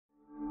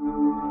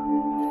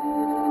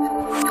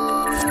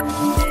Hello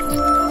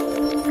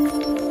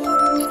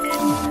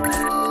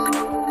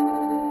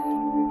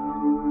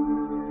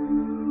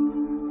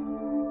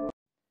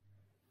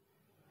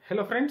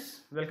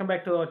friends, welcome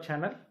back to our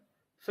channel.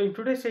 So in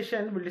today's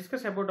session we'll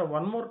discuss about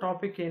one more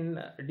topic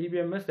in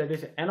DBMS, that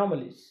is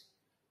anomalies.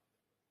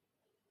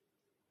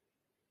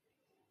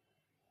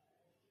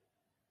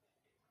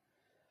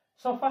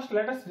 So first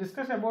let us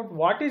discuss about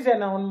what is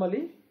an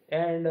anomaly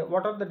and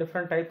what are the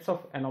different types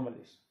of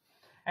anomalies.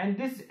 And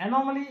this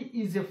anomaly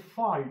is a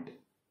fault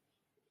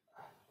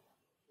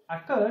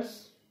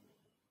occurs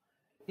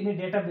in a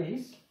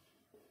database,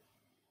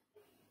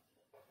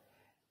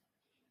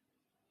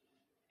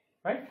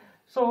 right?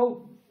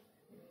 So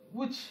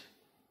which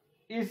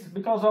is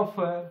because of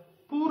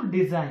poor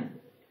design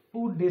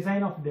of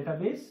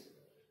database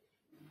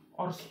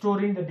or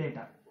storing the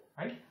data,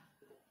 right?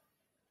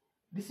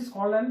 This is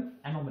called an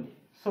anomaly.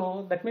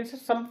 So that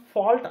means some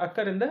fault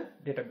occur in the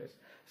database.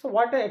 So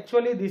what are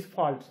actually these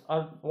faults,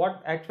 or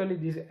what actually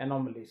these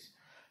anomalies?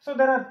 So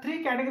there are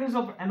three categories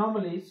of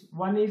anomalies.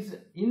 One is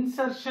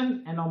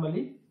insertion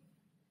anomaly,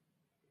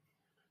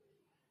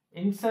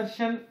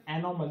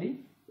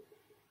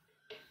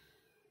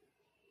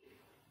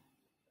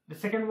 the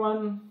second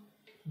one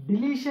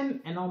deletion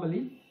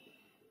anomaly,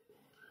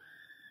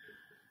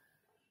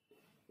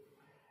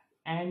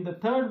 and the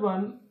third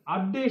one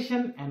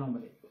updation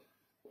anomaly.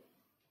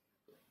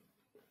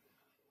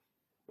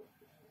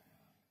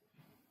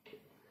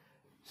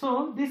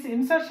 So this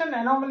insertion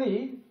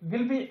anomaly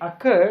will be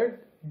occurred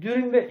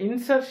during the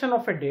insertion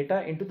of a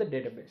data into the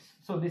database.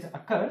 So this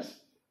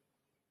occurs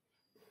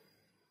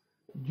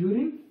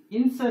during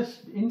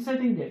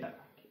inserting data,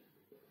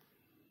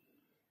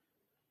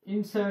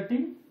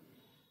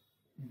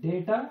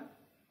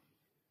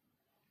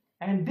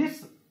 and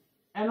this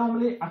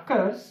anomaly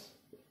occurs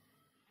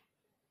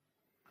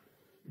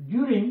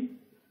during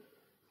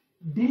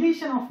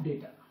deletion of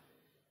data.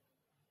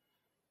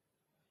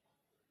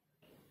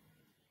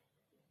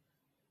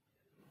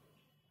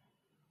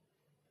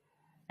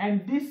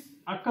 And this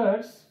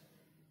occurs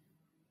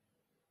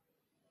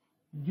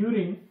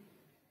during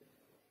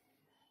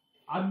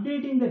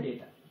updating the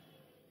data.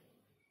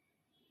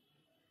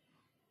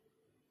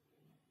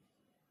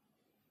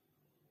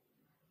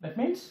 That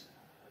means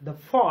the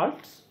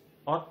faults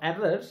or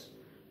errors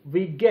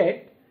we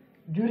get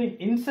during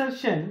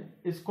insertion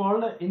is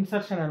called an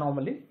insertion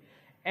anomaly,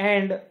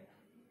 and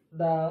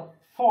the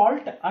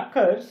fault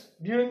occurs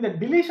during the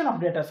deletion of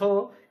data.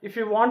 So if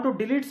you want to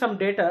delete some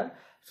data,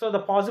 so the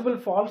possible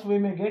faults we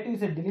may get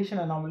is a deletion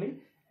anomaly,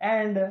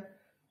 and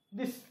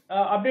this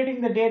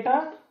updating the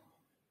data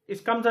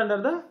comes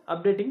under the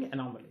updating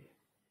anomaly,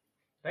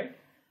 right?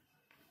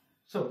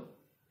 So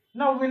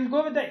now we'll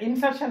go with the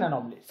insertion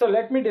anomaly. So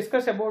let me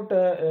discuss about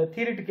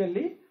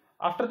theoretically.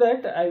 After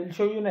that I will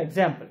show you an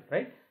example,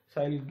 right?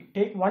 So I will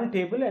take one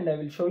table and I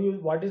will show you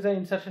what is the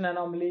insertion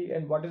anomaly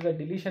and what is the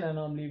deletion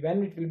anomaly,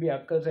 when it will be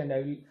occurs, and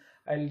I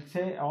will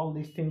say all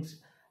these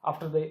things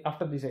after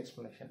this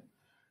explanation.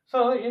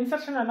 So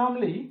insertion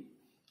anomaly.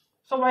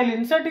 So while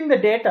inserting the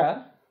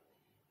data,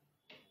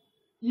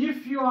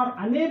 if you are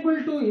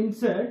unable to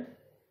insert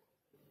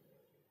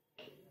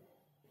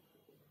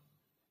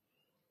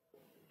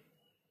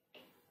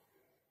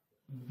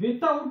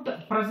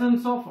without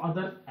presence of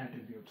other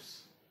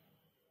attributes,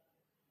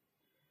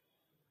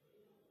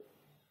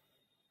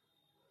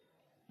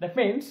 that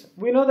means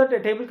we know that a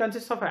table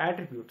consists of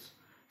attributes.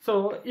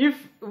 So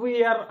if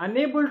we are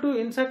unable to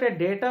insert a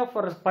data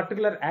for a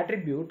particular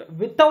attribute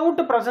without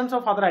the presence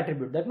of other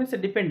attribute, that means a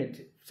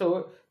dependency.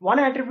 So one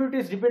attribute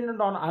is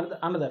dependent on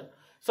another.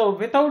 So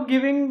without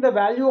giving the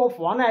value of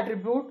one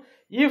attribute,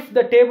 if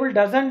the table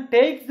doesn't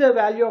take the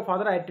value of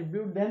other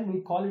attribute, then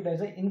we call it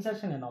as an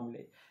insertion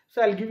anomaly.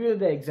 So I'll give you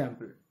the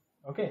example.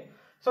 Okay.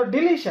 So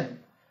deletion.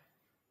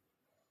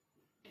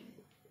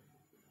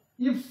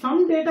 If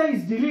some data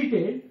is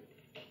deleted,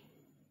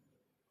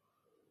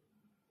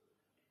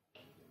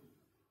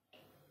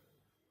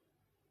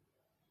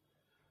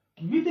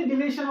 with the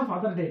deletion of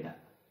other data,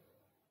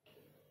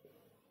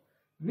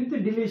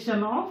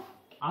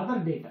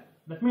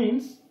 that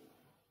means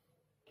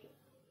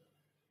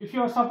if you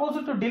are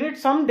supposed to delete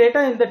some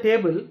data in the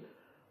table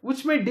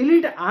which may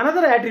delete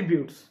another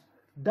attributes,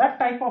 that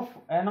type of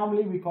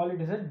anomaly we call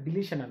it as a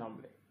deletion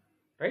anomaly,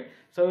 right?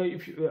 So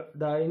if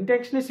the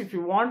intention is, if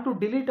you want to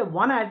delete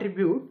one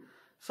attribute,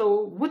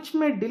 so which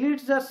may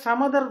delete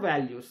some other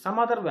values,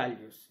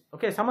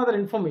 okay, some other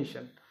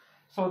information.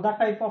 So that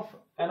type of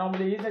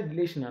anomaly is a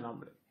deletion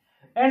anomaly.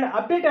 And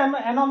update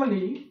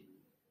anomaly.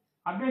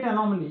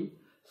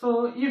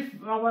 So if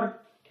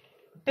our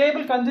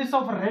table consists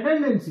of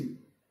redundancy,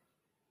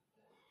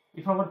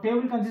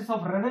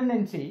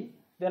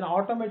 then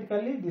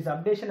automatically this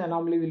updation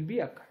anomaly will be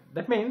occurred.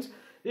 That means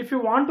if you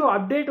want to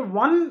update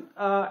one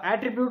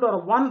attribute or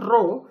one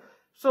row,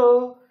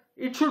 so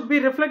it should be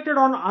reflected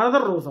on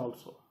other rows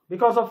also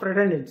because of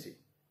redundancy,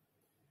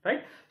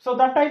 right? So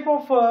that type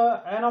of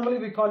anomaly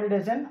we call it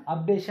as an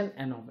updation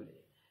anomaly.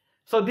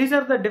 So these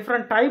are the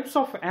different types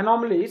of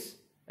anomalies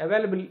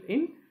available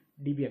in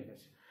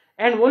DBMS.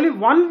 And only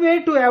one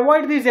way to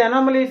avoid these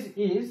anomalies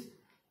is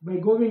by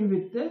going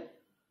with the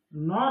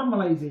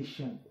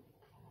normalization.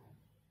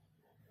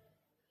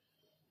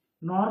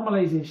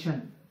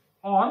 Normalization,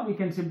 or we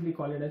can simply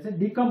call it as a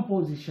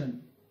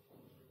decomposition.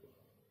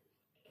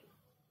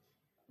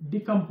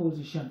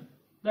 Decomposition.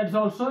 That's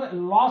also a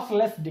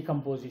lossless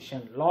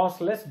decomposition.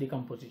 Lossless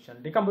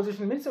decomposition.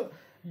 Decomposition means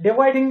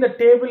dividing the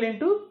table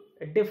into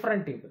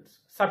different tables,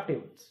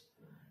 subtables,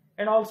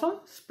 and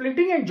also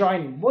splitting and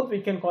joining. Both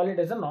we can call it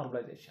as a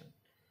normalization.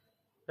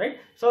 Right?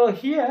 So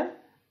here,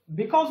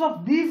 because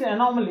of these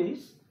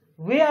anomalies,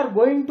 we are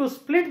going to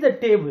split the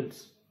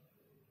tables,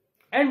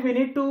 and we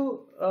need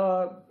to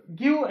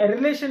give a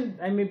relation,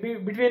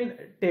 between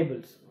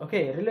tables.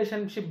 Okay,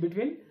 relationship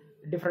between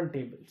different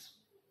tables.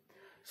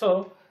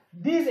 So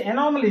these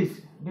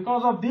anomalies,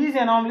 because of these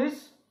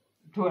anomalies,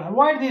 to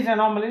avoid these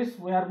anomalies,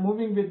 we are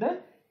moving with the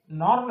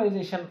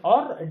normalization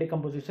or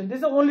decomposition. This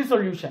is the only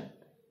solution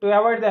to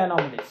avoid the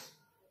anomalies.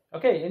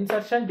 Okay,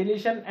 insertion,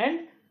 deletion,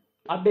 and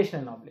updation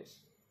anomalies.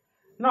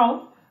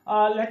 Now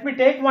let me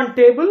take one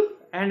table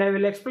and I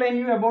will explain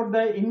you about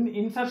the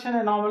insertion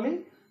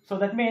anomaly. So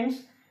that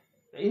means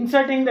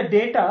inserting the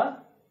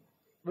data,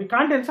 we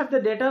can't insert the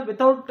data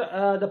without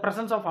the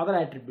presence of other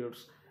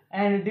attributes,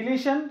 and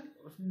deletion,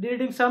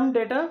 deleting some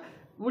data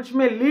which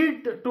may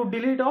lead to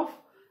delete of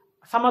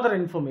some other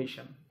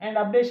information, and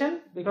updation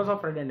because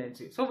of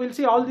redundancy. So we'll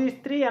see all these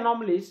three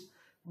anomalies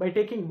by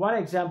taking one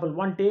example,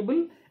 one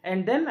table,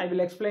 and then I will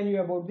explain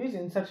you about this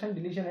insertion,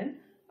 deletion, and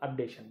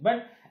updation.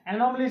 But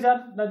anomalies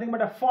are nothing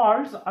but a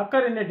faults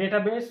occur in a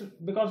database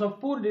because of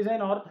poor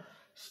design or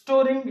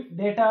storing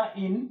data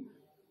in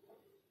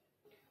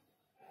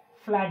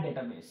flat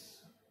database.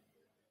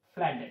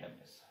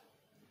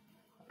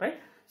 Right?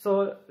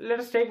 So let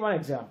us take one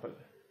example.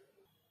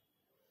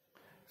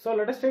 So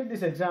let us take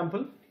this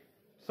example.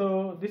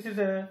 So this is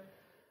a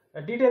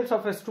details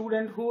of a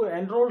student who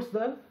enrolls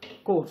the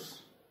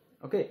course.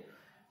 Okay.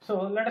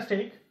 So let us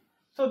take.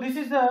 So this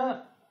is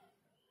the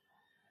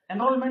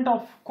enrollment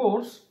of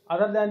course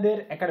other than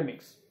their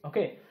academics.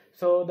 Okay.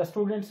 So the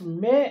students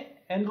may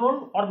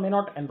enroll or may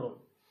not enroll.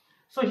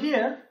 So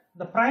here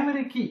the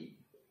primary key.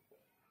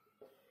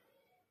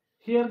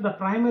 Here the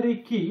primary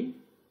key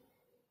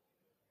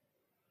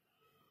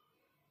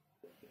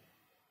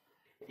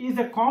is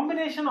a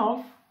combination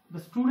of the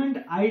student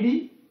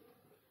ID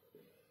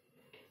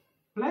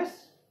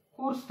plus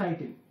course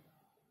title.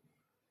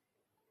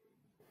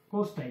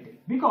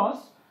 Because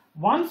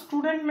one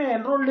student may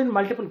enroll in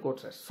multiple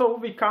courses, so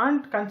we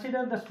can't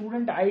consider the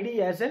student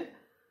ID as a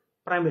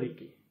primary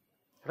key,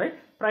 right?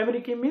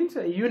 Primary key means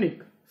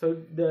unique, so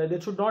there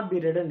should not be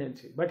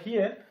redundancy. But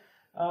here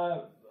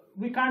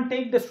we can't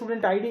take the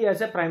student ID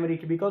as a primary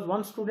key because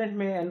one student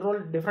may enroll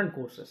different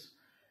courses.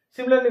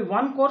 Similarly,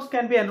 one course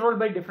can be enrolled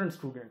by different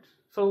students,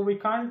 so we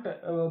can't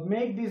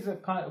make this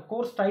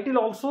course title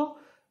also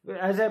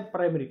as a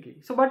primary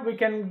key. So but we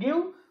can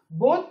give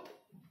both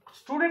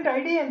student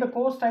ID and the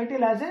course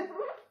title as a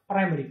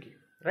primary key,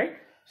 right?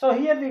 So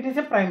here it is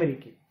a primary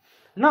key.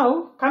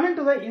 Now coming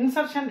to the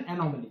insertion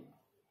anomaly.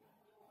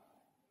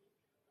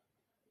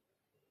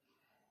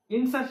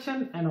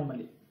 Insertion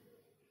anomaly.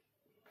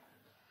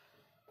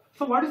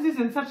 So what is this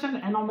insertion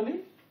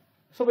anomaly?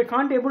 So we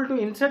can't able to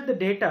insert the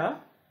data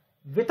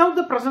without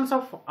the presence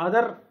of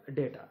other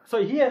data.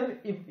 So here,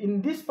 if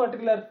in this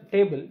particular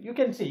table, you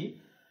can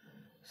see,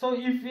 so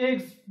if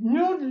a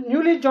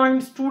newly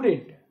joined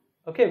student,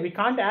 okay, we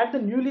can't add the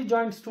newly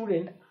joined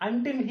student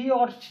until he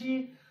or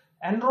she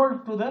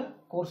enrolled to the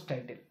course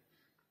title.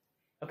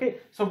 Okay,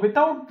 so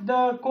without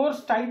the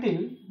course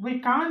title, we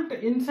can't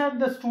insert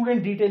the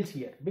student details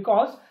here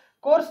because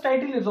course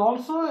title is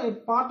also a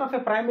part of a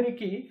primary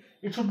key.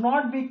 It should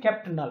not be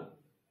kept null.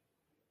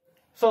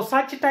 So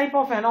such type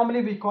of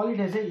anomaly we call it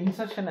as a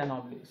insertion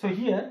anomaly. So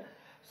here,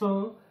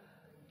 so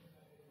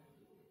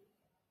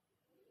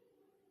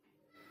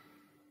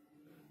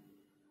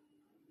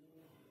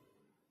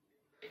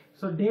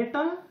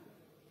data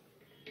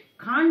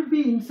can't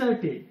be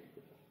inserted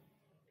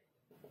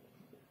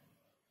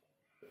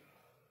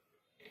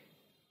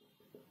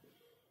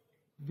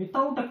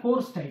without a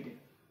course title.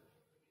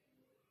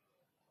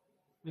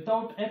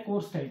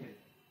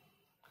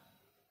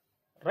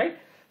 Right?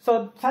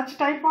 So such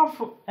type of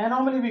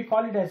anomaly we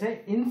call it as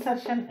a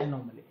insertion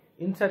anomaly.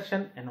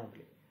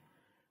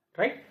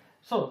 Right?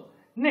 So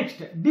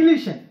next,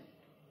 deletion.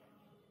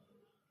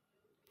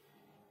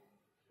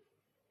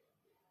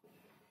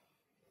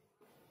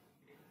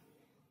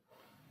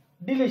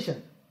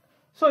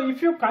 So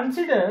if you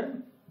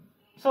consider,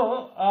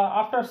 so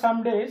after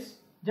some days,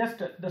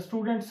 just the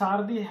student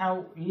Saradhi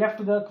have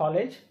left the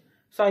college,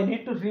 so I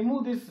need to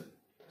remove this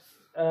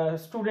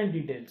student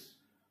details,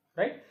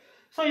 right?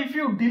 So if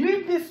you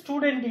delete these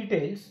student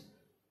details,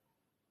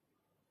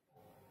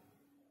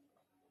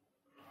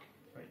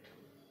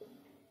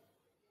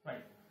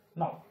 right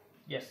now,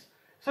 yes.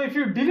 So if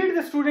you delete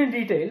the student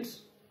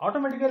details,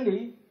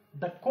 automatically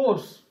the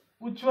course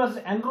which was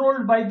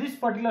enrolled by this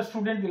particular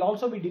student will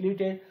also be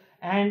deleted,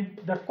 and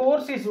the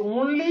course is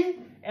only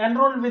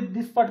enrolled with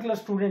this particular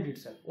student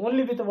itself,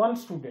 only with one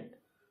student.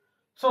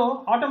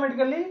 So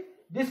automatically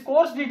this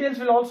course details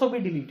will also be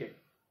deleted.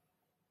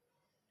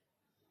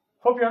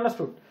 Hope you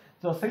understood.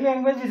 So C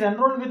language is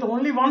enrolled with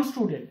only one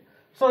student.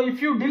 So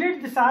if you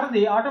delete the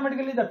Saradhi,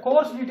 automatically the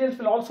course details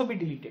will also be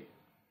deleted.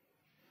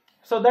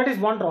 So that is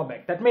one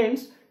drawback. That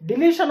means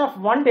deletion of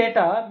one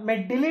data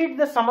may delete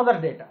the some other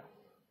data.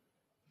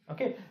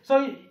 Okay.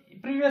 So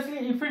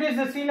previously, if it is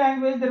a C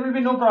language, there will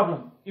be no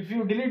problem. If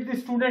you delete the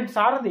student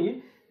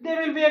Saradhi,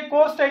 there will be a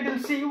course title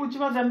C which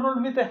was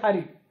enrolled with a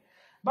Hari.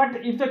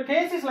 But if the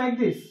case is like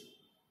this,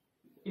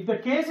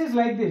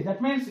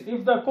 that means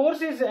if the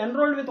course is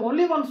enrolled with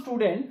only one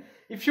student,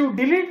 if you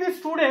delete this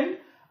student,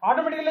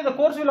 automatically the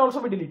course will also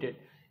be deleted.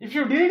 If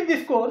you delete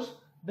this course,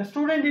 the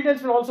student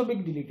details will also be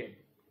deleted.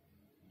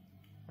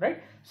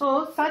 Right?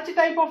 So such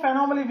type of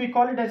anomaly we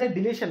call it as a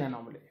deletion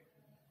anomaly.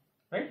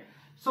 Right?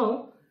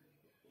 So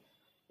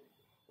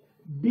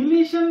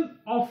deletion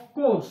of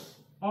course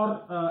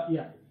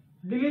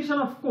deletion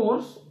of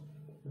course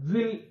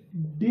will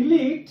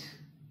delete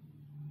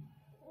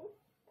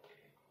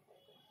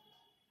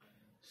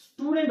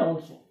student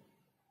also,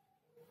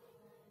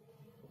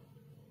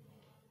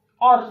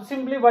 or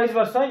simply vice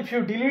versa. If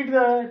you delete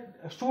the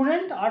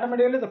student,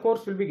 automatically the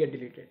course will be get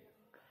deleted.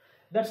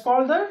 That's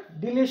called the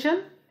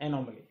deletion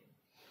anomaly.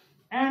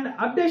 And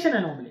updation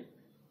anomaly.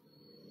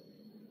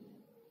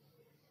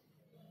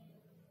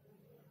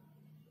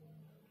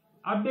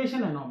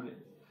 Updation anomaly.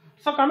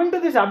 So coming to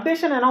this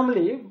updation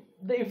anomaly,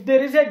 if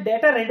there is a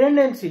data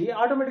redundancy,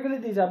 automatically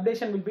this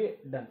updation will be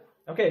done.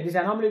 Okay, this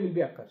anomaly will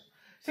be occurs.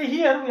 See,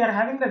 here we are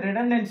having the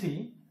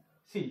redundancy.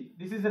 See,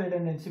 this is the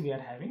redundancy we are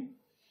having,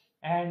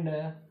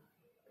 and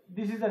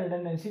this is the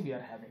redundancy we are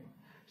having.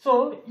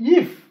 So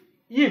if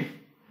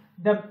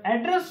the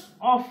address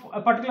of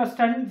a particular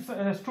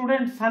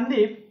student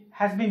Sundeep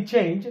has been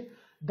changed,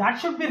 that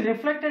should be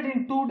reflected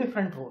in two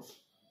different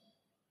rows.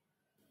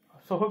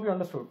 So hope you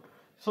understood.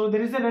 So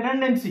there is a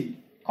redundancy,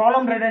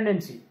 column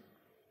redundancy.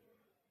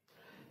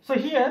 So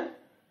here,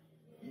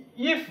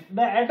 if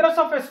the address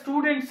of a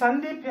student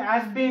Sundeep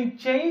has been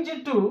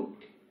changed to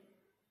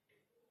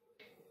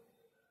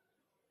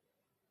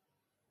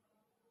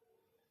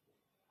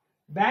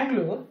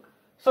Bangalore,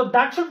 so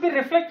that should be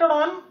reflected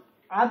on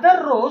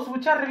other rows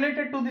which are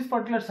related to this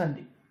particular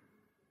Sundeep.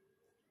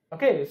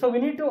 Okay, so we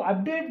need to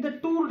update the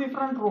two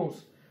different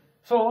rows.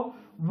 So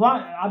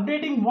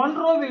updating one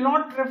row will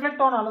not reflect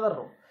on another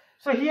row.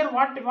 So here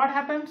what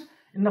happens?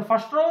 In the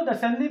first row, the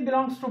Sundeep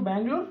belongs to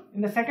Bangalore.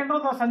 In the second row,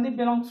 the Sundeep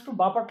belongs to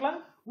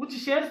Bapatla, which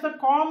shares the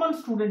common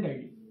student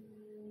ID.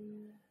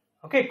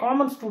 Okay,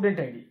 common student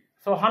ID.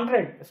 So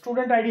 100,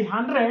 student ID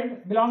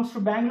 100 belongs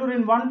to Bangalore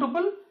in one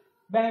tuple,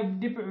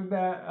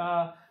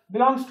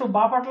 belongs to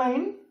Bapatla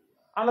in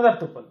another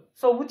tuple.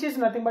 So which is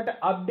nothing but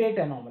update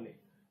anomaly.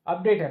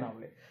 Update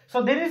anomaly.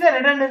 So there is a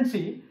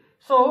redundancy.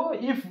 So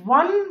if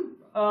one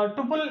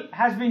tuple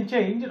has been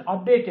changed,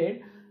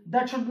 updated,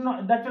 that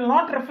will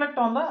not reflect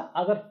on the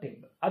other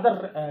table,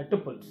 other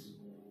tuples,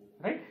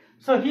 right?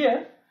 So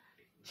here,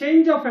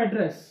 change of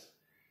address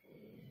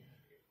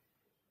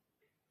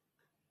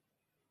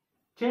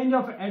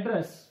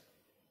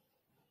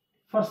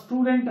for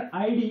student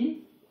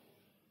ID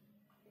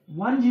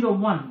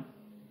 101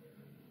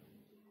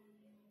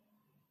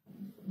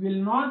 will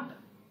not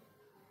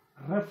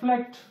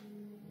reflect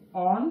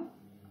on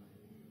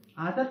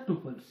other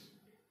tuples.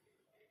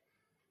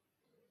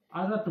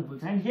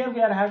 And here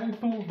we are having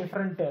two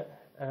different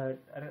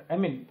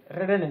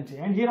redundancy,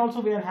 and here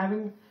also we are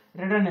having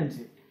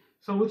redundancy,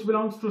 so which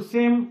belongs to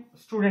same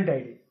student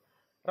ID,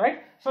 right?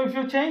 So if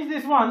you change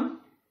this one,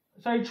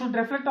 so it should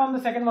reflect on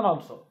the second one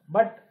also,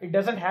 but it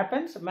doesn't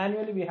happen. So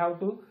manually we have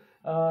to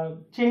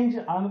change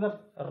another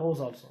rows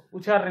also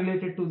which are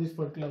related to this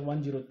particular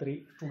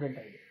 103 student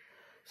ID.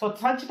 So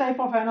such type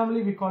of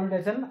anomaly we call it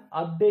as an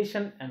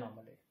updation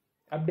anomaly,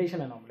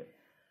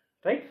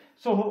 right?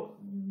 So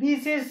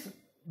this is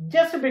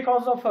just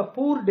because of a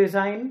poor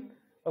design,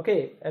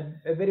 okay,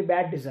 a very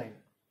bad design.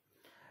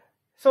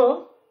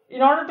 So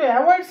in order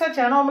to avoid such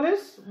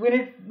anomalies,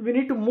 we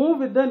need to move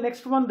with the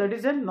next one, that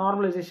is a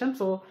normalization.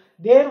 So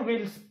there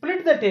we'll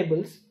split the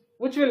tables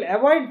which will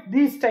avoid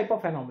these type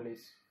of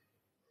anomalies.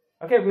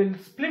 Okay, we'll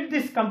split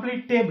this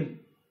complete table,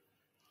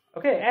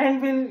 okay,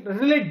 and we'll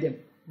relate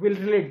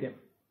them.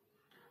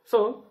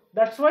 So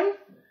that's why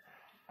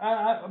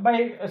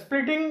by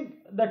splitting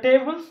the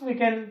tables we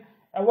can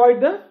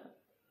avoid the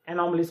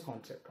anomalies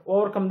concept,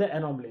 overcome the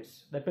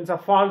anomalies, that means a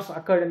faults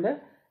occurred in the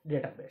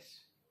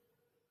database,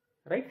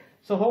 right?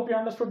 So hope you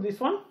understood this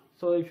one.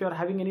 So if you are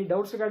having any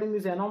doubts regarding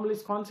this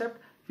anomalies concept,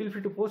 feel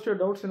free to post your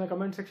doubts in the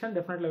comment section.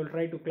 Definitely I will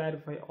try to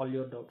clarify all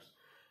your doubts.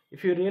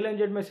 If you really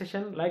enjoyed my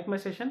session, like my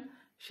session,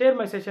 share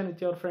my session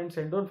with your friends,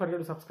 and don't forget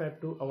to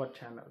subscribe to our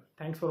channel.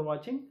 Thanks for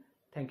watching.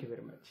 Thank you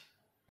very much.